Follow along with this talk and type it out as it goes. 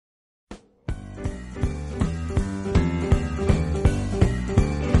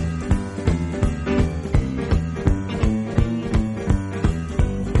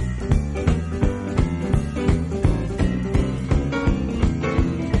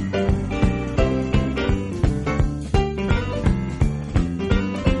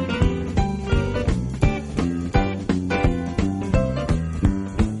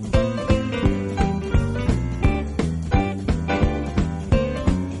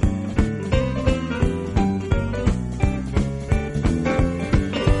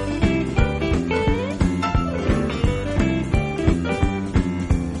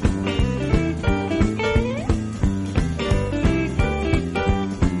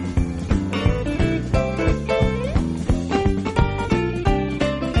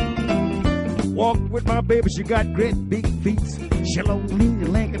baby, she got great big feet. She lonely,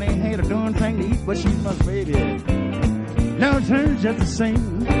 Lincoln ain't had a darn thing to eat, but she must, baby. Love's her just the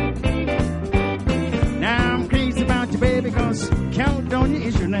same. Now I'm crazy about you, baby, cause Caldonia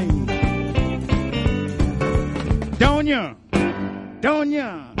is your name. Donya,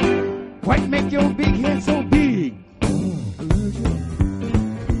 Donya, what make your big head so big? I love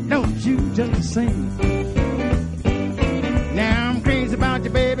you. Don't you just sing. Now I'm crazy about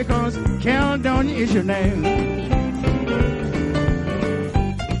you, baby, cause Caldonia is your name.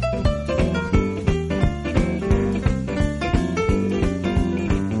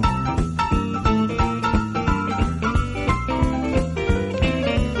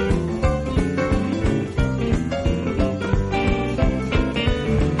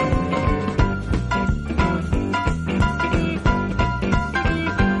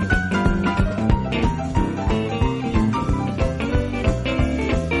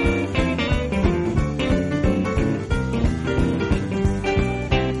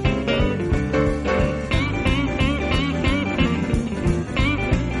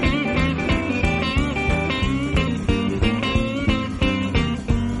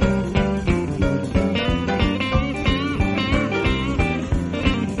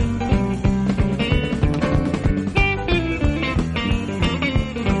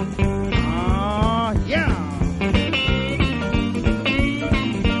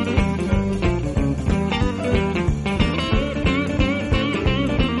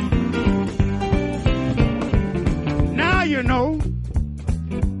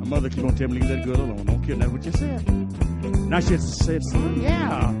 Leave that girl alone. Don't care what you said. Now she said, son,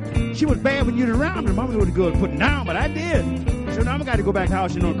 yeah. She was bad when you were around, but mama was the girl putting down, but I did. So now I'm got to go back to the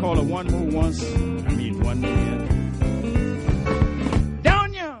house, call her one more once. I mean, one more.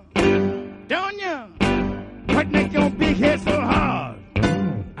 Donya, Donya, what make your big head so hard?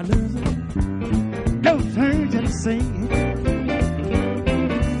 I love you. Don't turn just sing.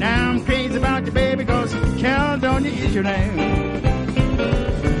 Now I'm crazy about you, baby, cause Caldonia is your name.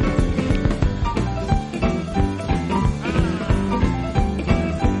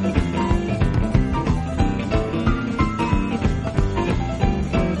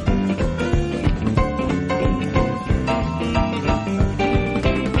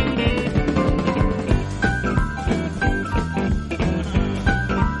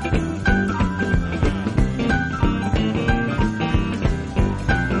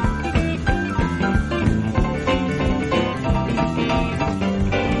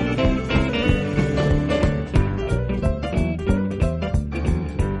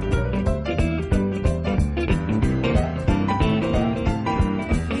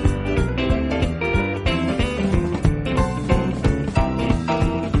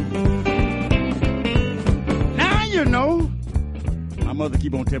 Mother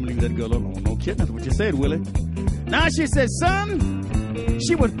keep on telling me leave that girl alone. No kidding, that's what you said, Willie. Now she said, son,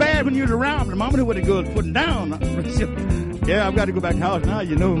 she was bad when you was around, but mama knew what the girl was putting down. Yeah, I've got to go back to the house now,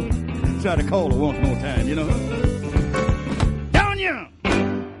 try to call her once more time, Donya,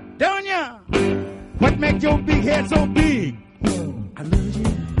 Donya, what make your big head so big? I love you.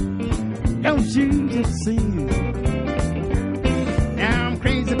 Don't you just sing. Now I'm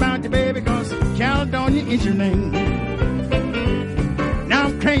crazy about you, baby, cause Caldonia is your name.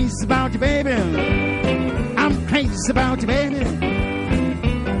 I'm crazy about you, baby. I'm crazy about you, baby.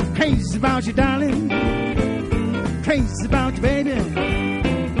 Crazy about you, darling. Crazy about you, baby.